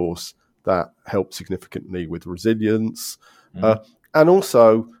Stoic course, that helped significantly with resilience. And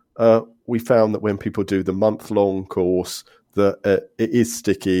also, we found that when people do the month-long course, that it is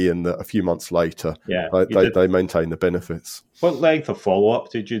sticky, and that a few months later, they maintain the benefits. What length of follow-up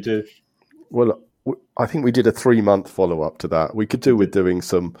did you do? Well, I think we did a 3-month follow-up to that. We could do with doing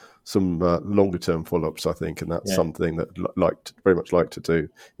some longer-term follow-ups, I think, and that's something that very much like to do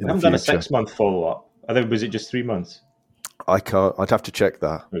in the future. Done a 6-month follow-up. Was it just 3 months? I can't. I'd have to check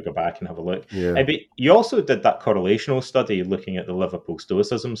that. We'll go back and have a look. Yeah. But you also did that correlational study looking at the Liverpool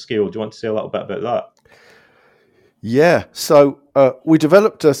Stoicism scale. Do you want to say a little bit about that? Yeah. So we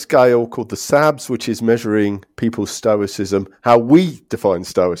developed a scale called the SABS, which is measuring people's stoicism, how we define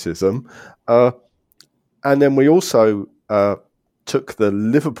stoicism. And then we also took the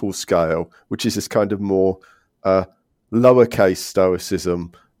Liverpool scale, which is this kind of more lowercase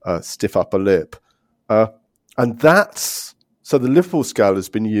stoicism, stiff upper lip. And so the Liverpool scale has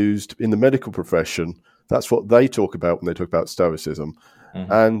been used in the medical profession. That's what they talk about when they talk about stoicism.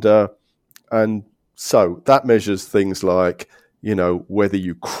 And so that measures things like, whether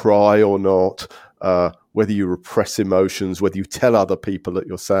you cry or not, whether you repress emotions, whether you tell other people that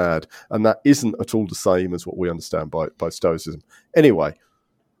you're sad. And that isn't at all the same as what we understand by stoicism. Anyway,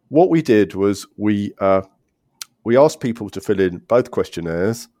 what we did was we asked people to fill in both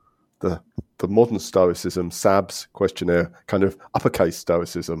questionnaires, the modern stoicism, SABS questionnaire, kind of uppercase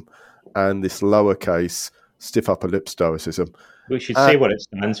stoicism, and this lowercase stiff upper lip stoicism. We should say what it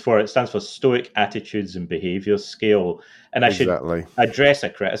stands for. It stands for Stoic Attitudes and Behaviours Scale. And I should address a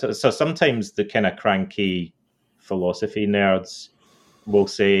criticism. So sometimes the kind of cranky philosophy nerds will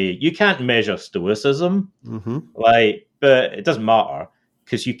say, you can't measure stoicism. But it doesn't matter,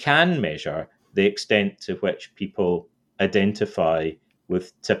 because you can measure the extent to which people identify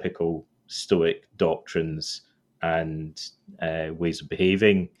with typical Stoic doctrines and ways of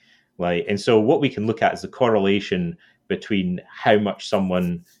behaving. And so what we can look at is the correlation between how much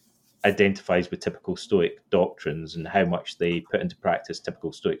someone identifies with typical Stoic doctrines and how much they put into practice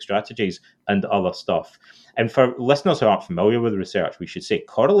typical Stoic strategies and other stuff. And for listeners who aren't familiar with research, we should say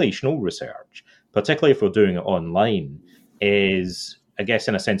correlational research, particularly if we're doing it online, is, I guess,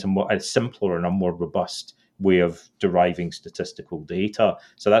 in a sense, a simpler and a more robust way of deriving statistical data.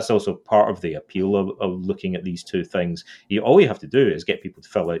 So that's also part of the appeal of looking at these two things. All you have to do is get people to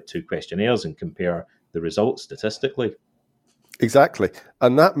fill out 2 questionnaires and compare the results statistically. Exactly.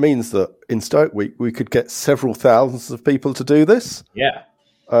 And that means that in Stoic Week, we could get several thousands of people to do this. Yeah.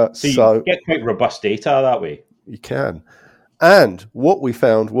 So you get quite robust data that way. You can. And what we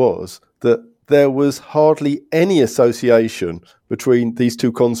found was that there was hardly any association between these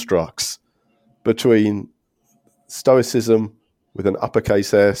two constructs, between Stoicism with an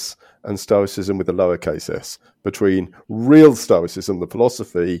uppercase S and Stoicism with a lowercase s, between real Stoicism, the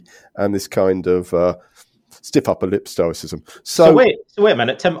philosophy, and this kind of stiff upper lip Stoicism. So wait a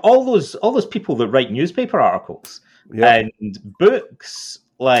minute, Tim. All those people that write newspaper articles and books,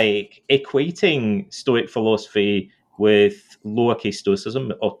 like equating Stoic philosophy with lowercase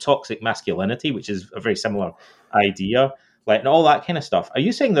Stoicism or toxic masculinity, which is a very similar idea, and all that kind of stuff. Are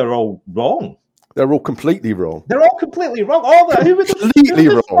you saying they're all wrong? They're all completely wrong. They're all completely wrong. Who would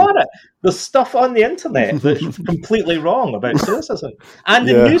have thought it? There's stuff on the internet that's completely wrong about Stoicism, and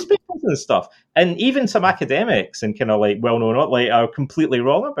in newspapers and stuff, and even some academics and kind of well-known are completely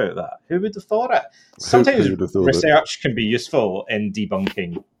wrong about that. Who would have thought it? Sometimes research can be useful in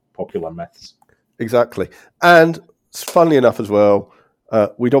debunking popular myths. Exactly, and funnily enough as well,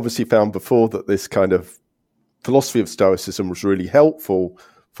 we'd obviously found before that this kind of philosophy of Stoicism was really helpful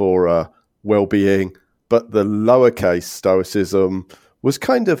for well-being, but the lowercase Stoicism was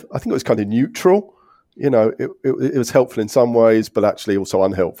I think it was kind of neutral. It was helpful in some ways, but actually also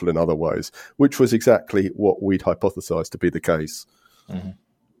unhelpful in other ways, which was exactly what we'd hypothesized to be the case. Mm-hmm.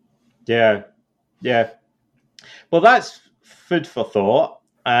 Yeah. Well, that's food for thought.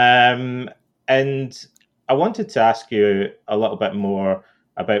 And I wanted to ask you a little bit more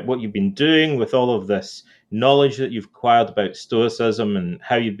about what you've been doing with all of this knowledge that you've acquired about Stoicism and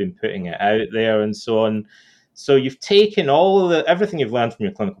how you've been putting it out there and so on. So you've taken everything you've learned from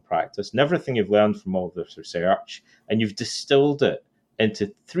your clinical practice and everything you've learned from all of this research, and you've distilled it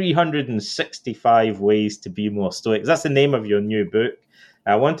into 365 ways to be more Stoic. That's the name of your new book.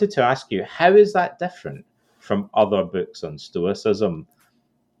 I wanted to ask you, how is that different from other books on Stoicism?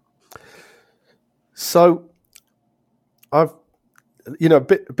 So I've a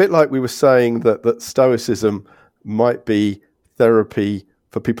bit like we were saying that Stoicism might be therapy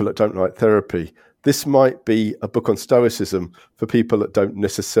for people that don't like therapy. This might be a book on Stoicism for people that don't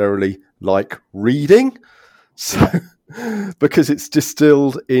necessarily like reading. So, because it's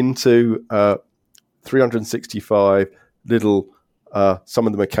distilled into 365 little, some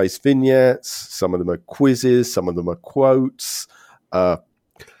of them are case vignettes, some of them are quizzes, some of them are quotes,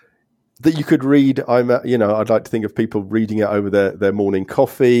 that you could read. I'd like to think of people reading it over their morning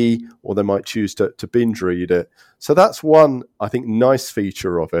coffee, or they might choose to binge read it. So that's one, I think, nice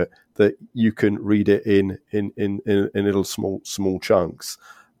feature of it, that you can read it in little small chunks.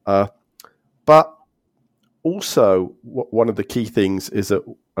 But also, one of the key things is that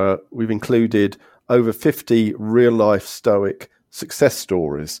we've included over 50 real life Stoic success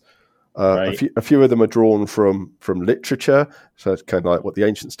stories. Right. A few of them are drawn from literature, so it's kind of like what the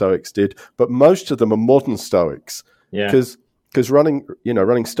ancient Stoics did. But most of them are modern Stoics, because running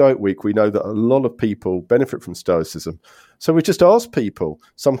Stoic Week, we know that a lot of people benefit from Stoicism. So we just asked people,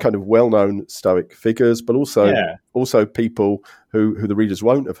 some kind of well-known Stoic figures, but also people who the readers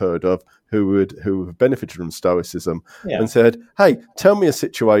won't have heard of, who have benefited from Stoicism, and said, "Hey, tell me a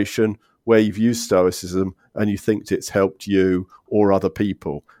situation where you've used Stoicism and you think it's helped you or other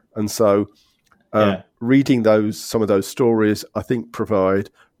people." And so reading some of those stories, I think, provide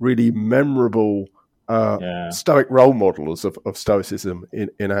really memorable Stoic role models of Stoicism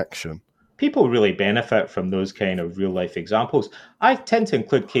in action. People really benefit from those kind of real-life examples. I tend to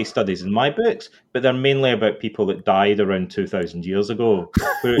include case studies in my books, but they're mainly about people that died around 2,000 years ago.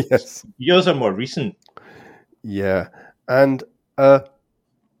 Yes. Yours are more recent. Yeah. And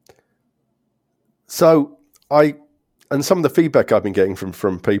and some of the feedback I've been getting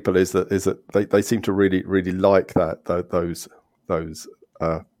from people is that they seem to really, really like those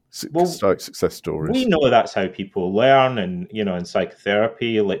Stoic success stories. We know that's how people learn, and in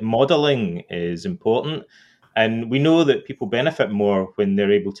psychotherapy, modeling is important. And we know that people benefit more when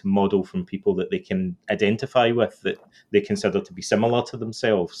they're able to model from people that they can identify with, that they consider to be similar to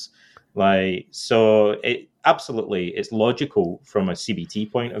themselves. So it absolutely, it's logical from a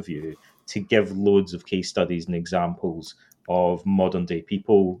CBT point of view to give loads of case studies and examples of modern day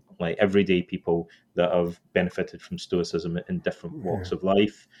people, like everyday people that have benefited from Stoicism in different walks of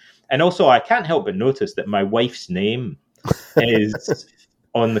life. And also, I can't help but notice that my wife's name is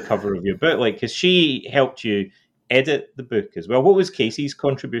on the cover of your book, because she helped you edit the book as well. What was Casey's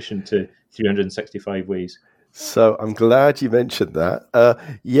contribution to 365 Ways? So I'm glad you mentioned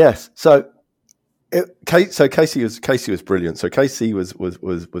that. Yes. So Casey was brilliant. So Casey was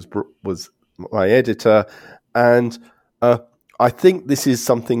my editor, and I think this is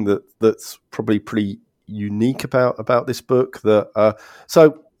something that's probably pretty unique about this book.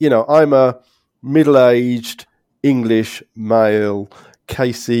 I'm a middle-aged English male.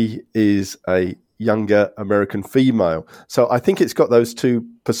 Casey is a younger American female. So I think it's got those two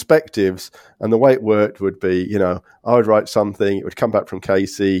perspectives, and the way it worked would be, I would write something, it would come back from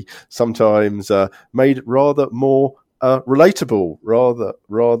Casey, sometimes made rather more relatable, rather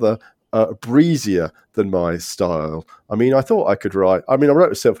breezier than my style. I mean, I thought I could write. I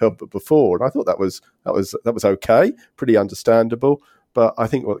wrote a self-help book before, and I thought that was okay, pretty understandable. But I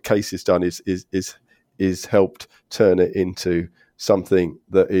think what Casey's done is helped turn it into something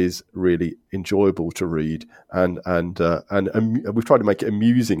that is really enjoyable to read, and we've tried to make it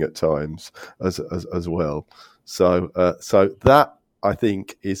amusing at times as well. So that, I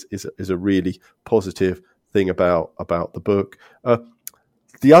think, is a really positive thing about the book.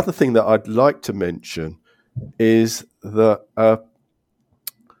 The other thing that I'd like to mention is that,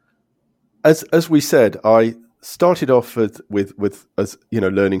 as we said, I started off with as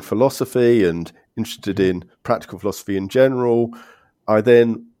learning philosophy and interested in practical philosophy in general. I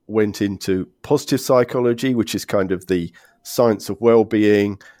then went into positive psychology, which is kind of the science of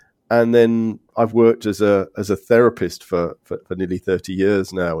well-being, and then I've worked as a therapist for nearly 30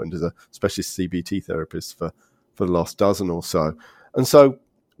 years now, and as a specialist CBT therapist for the last dozen or so. And so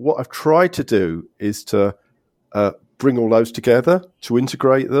what I've tried to do is to bring all those together, to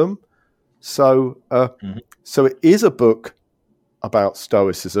integrate them. So it is a book about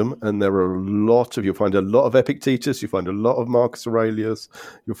Stoicism, and you'll find a lot of Epictetus, you'll find a lot of Marcus Aurelius,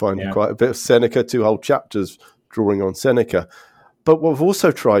 you'll find quite a bit of Seneca, 2 whole chapters drawing on Seneca. But what I've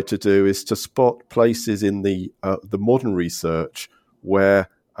also tried to do is to spot places in the modern research where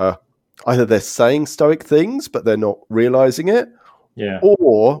either they're saying Stoic things, but they're not realizing it,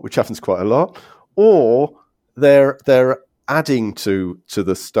 or, which happens quite a lot, or they're adding to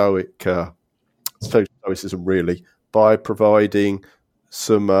the Stoicism, really, by providing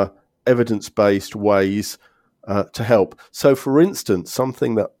some evidence-based ways to help. So, for instance,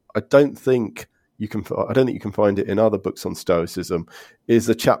 something that I don't think you can find it in other books on Stoicism is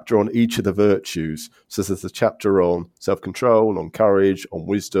the chapter on each of the virtues. So there's a chapter on self-control, on courage, on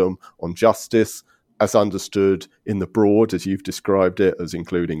wisdom, on justice, as understood in the broad, as you've described it, as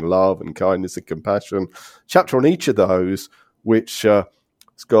including love and kindness and compassion. Chapter on each of those, which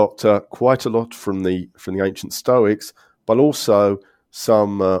it's got quite a lot from the ancient Stoics, but also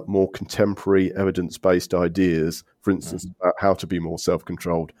some more contemporary evidence-based ideas, for instance, about how to be more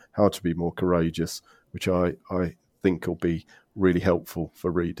self-controlled, how to be more courageous, which I think will be really helpful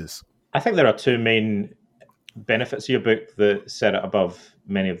for readers. I think there are 2 main benefits of your book that set it above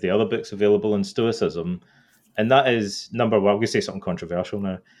many of the other books available in Stoicism, and that is, number one, I'm going to say something controversial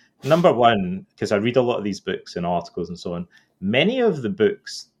now. Number one, because I read a lot of these books and articles and so on, many of the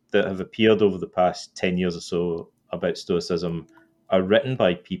books that have appeared over the past 10 years or so about Stoicism are written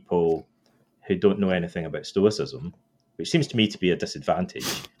by people who don't know anything about Stoicism, which seems to me to be a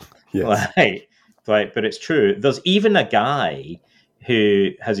disadvantage. Yes. But it's true. There's even a guy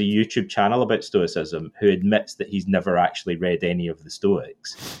who has a YouTube channel about Stoicism who admits that he's never actually read any of the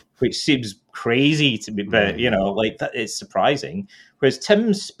Stoics, which seems crazy to me, but that it's surprising. Whereas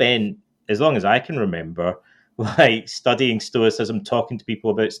Tim spent, as long as I can remember, studying Stoicism, talking to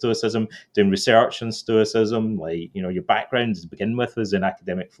people about Stoicism, doing research on Stoicism. Your background to begin with was in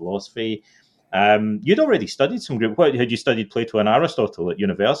academic philosophy. You'd already studied some group. What had you studied? Plato and Aristotle at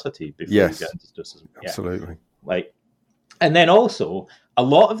university before you got into Stoicism? Absolutely. And then also, a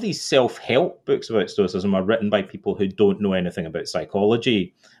lot of these self-help books about Stoicism are written by people who don't know anything about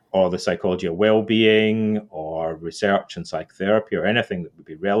psychology or the psychology of well-being or research and psychotherapy or anything that would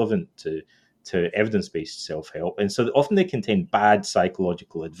be relevant to evidence-based self-help. And so often they contain bad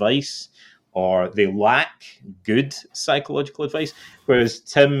psychological advice or they lack good psychological advice. Whereas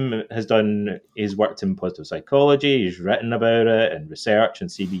Tim he's worked in positive psychology, he's written about it and research and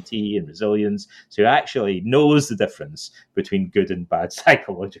CBT and resilience. So he actually knows the difference between good and bad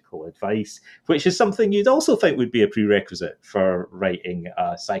psychological advice, which is something you'd also think would be a prerequisite for writing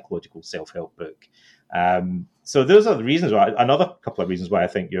a psychological self-help book. So those are the reasons why. Another couple of reasons why I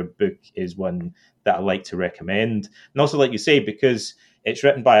think your book is one that I like to recommend. And also, like you say, because it's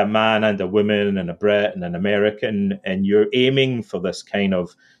written by a man and a woman and a Brit and an American, and you're aiming for this kind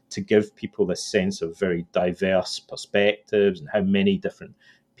of to give people this sense of very diverse perspectives and how many different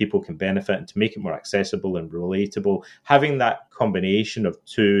people can benefit, and to make it more accessible and relatable. Having that combination of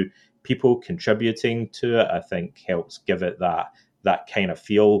two people contributing to it, I think, helps give it that kind of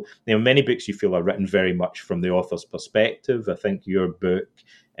feel. Many books you feel are written very much from the author's perspective. I think your book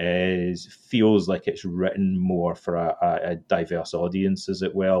feels like it's written more for a diverse audience as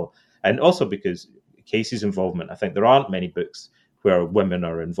well. And also because Casey's involvement, I think there aren't many books where women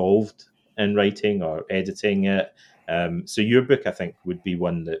are involved in writing or editing it. So your book, I think, would be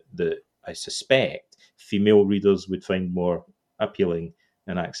one that I suspect female readers would find more appealing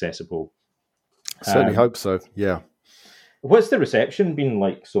and accessible. Certainly hope so, yeah. What's the reception been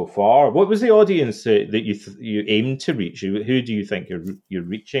like so far? What was the audience that you aimed to reach? Who do you think you're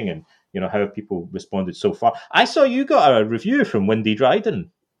reaching, and how have people responded so far? I saw you got a review from Wendy Dryden.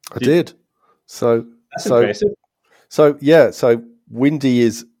 I did. So that's impressive. So yeah. So Wendy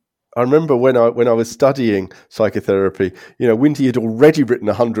is. I remember when I was studying psychotherapy, Wendy had already written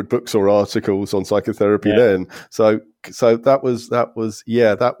 100 books or articles on psychotherapy then. So that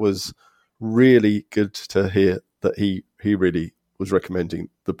was really good to hear that he really was recommending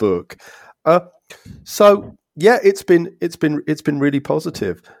the book. So yeah, it's been really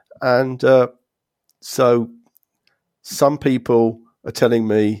positive, and so some people are telling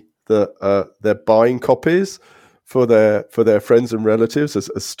me that they're buying copies for their friends and relatives as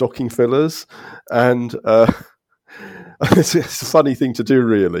stocking fillers, and it's a funny thing to do,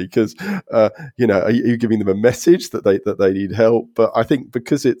 really, because are you giving them a message that they need help? But I think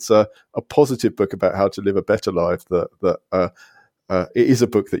because it's a positive book about how to live a better life, that it is a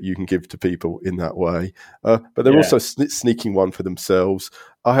book that you can give to people in that way. But they're also sneaking one for themselves.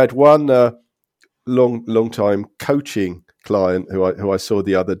 I had one long time coaching client who I saw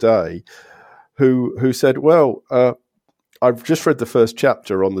the other day, who said, "Well, I've just read the first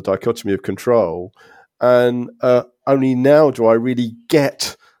chapter on the dichotomy of control, and only now do I really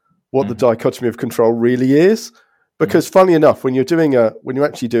get what the dichotomy of control really is." Because funny enough, when you're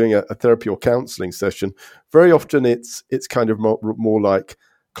actually doing a therapy or counselling session, very often it's kind of more like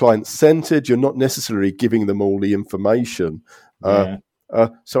client-centered. You're not necessarily giving them all the information.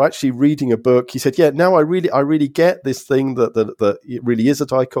 So actually reading a book, he said, "Yeah, now I really get this thing that it really is a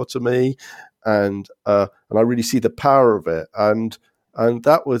dichotomy, and I really see the power of it." And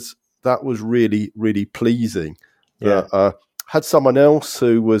that was really, really pleasing. Yeah. Had someone else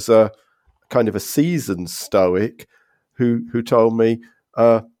who was kind of a seasoned Stoic who told me,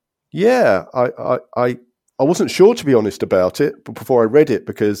 I wasn't sure, to be honest, about it, but before I read it,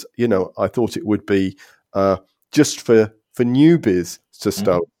 because I thought it would be just for newbies to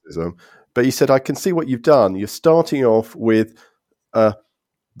Stoicism. But he said, "I can see what you've done. You're starting off with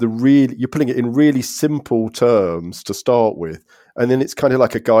you're putting it in really simple terms to start with, and then it's kind of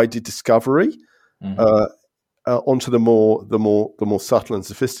like a guided discovery onto the more subtle and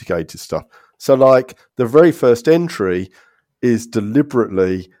sophisticated stuff." So, like, the very first entry is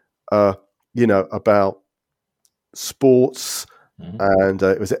deliberately, about sports, and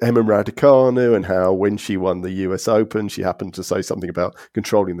it was Emma Raducanu, and how when she won the US Open, she happened to say something about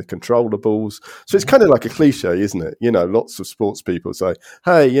controlling the controllables. So it's kind of like a cliche, isn't it? Lots of sports people say,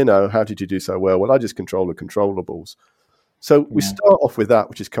 "Hey, how did you do so well?" "Well, I just control the controllables." So we start off with that,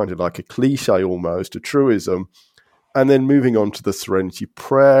 which is kind of like a cliche almost, a truism, and then moving on to the Serenity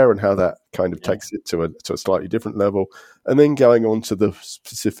Prayer and how that kind of takes it to a slightly different level, and then going on to the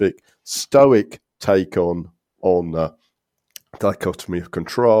specific Stoic take on dichotomy of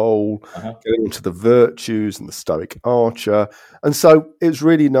control, getting into the virtues and the Stoic archer. And so it's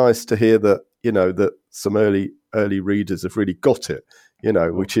really nice to hear that, that some early readers have really got it,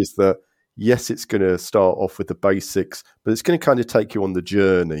 which is that, yes, it's going to start off with the basics, but it's going to kind of take you on the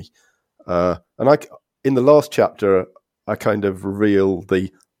journey. And in the last chapter, I kind of reveal the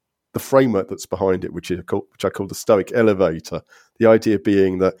framework that's behind it, which I call the Stoic elevator. The idea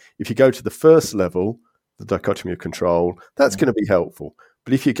being that if you go to the first level, the dichotomy of control, that's going to be helpful.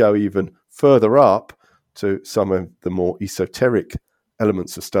 But if you go even further up to some of the more esoteric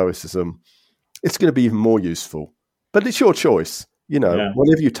elements of Stoicism, it's going to be even more useful. But it's your choice.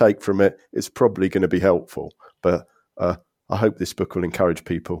 Whatever you take from it, it's probably going to be helpful. But I hope this book will encourage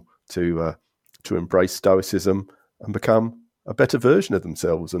people to embrace Stoicism and become a better version of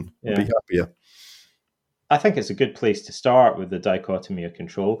themselves and be happier. I think it's a good place to start with the dichotomy of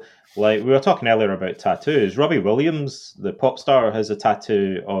control. Like we were talking earlier about tattoos. Robbie Williams, the pop star, has a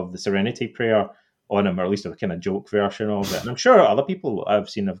tattoo of the Serenity Prayer on him, or at least a kind of joke version of it. And I'm sure other people I've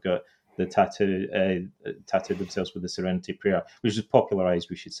seen have got the tattooed themselves with the Serenity Prayer, which is popularized,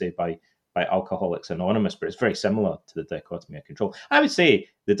 we should say, by Alcoholics Anonymous, but it's very similar to the dichotomy of control. I would say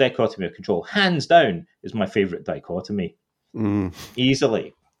the dichotomy of control, hands down, is my favorite dichotomy.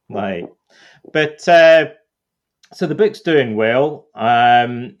 Easily. So the book's doing well.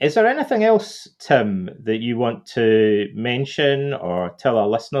 Is there anything else, Tim, that you want to mention or tell our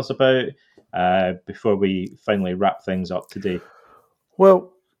listeners about before we finally wrap things up today?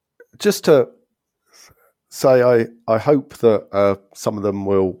 Well, just to say, I hope that some of them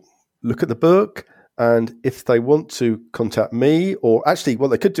will look at the book, and if they want to contact me, or actually what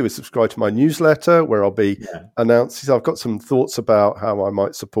they could do is subscribe to my newsletter where I'll be announcing. I've got some thoughts about how I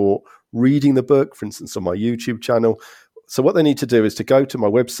might support reading the book, for instance, on my YouTube channel. So what they need to do is to go to my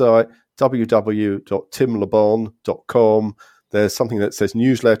website, www.timlebon.com. There's something that says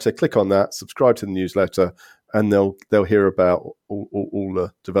newsletter. Click on that, subscribe to the newsletter, and they'll hear about all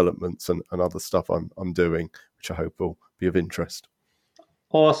the developments and other stuff I'm doing, which I hope will be of interest.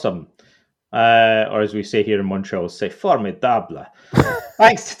 Awesome. Or as we say here in Montreal, c'est formidable.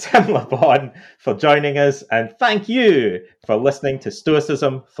 Thanks to Tim LeBon for joining us, and thank you for listening to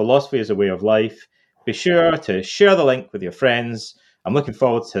Stoicism, Philosophy as a Way of Life. Be sure to share the link with your friends. I'm looking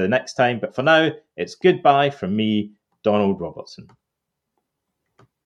forward to the next time, but for now, it's goodbye from me, Donald Robertson.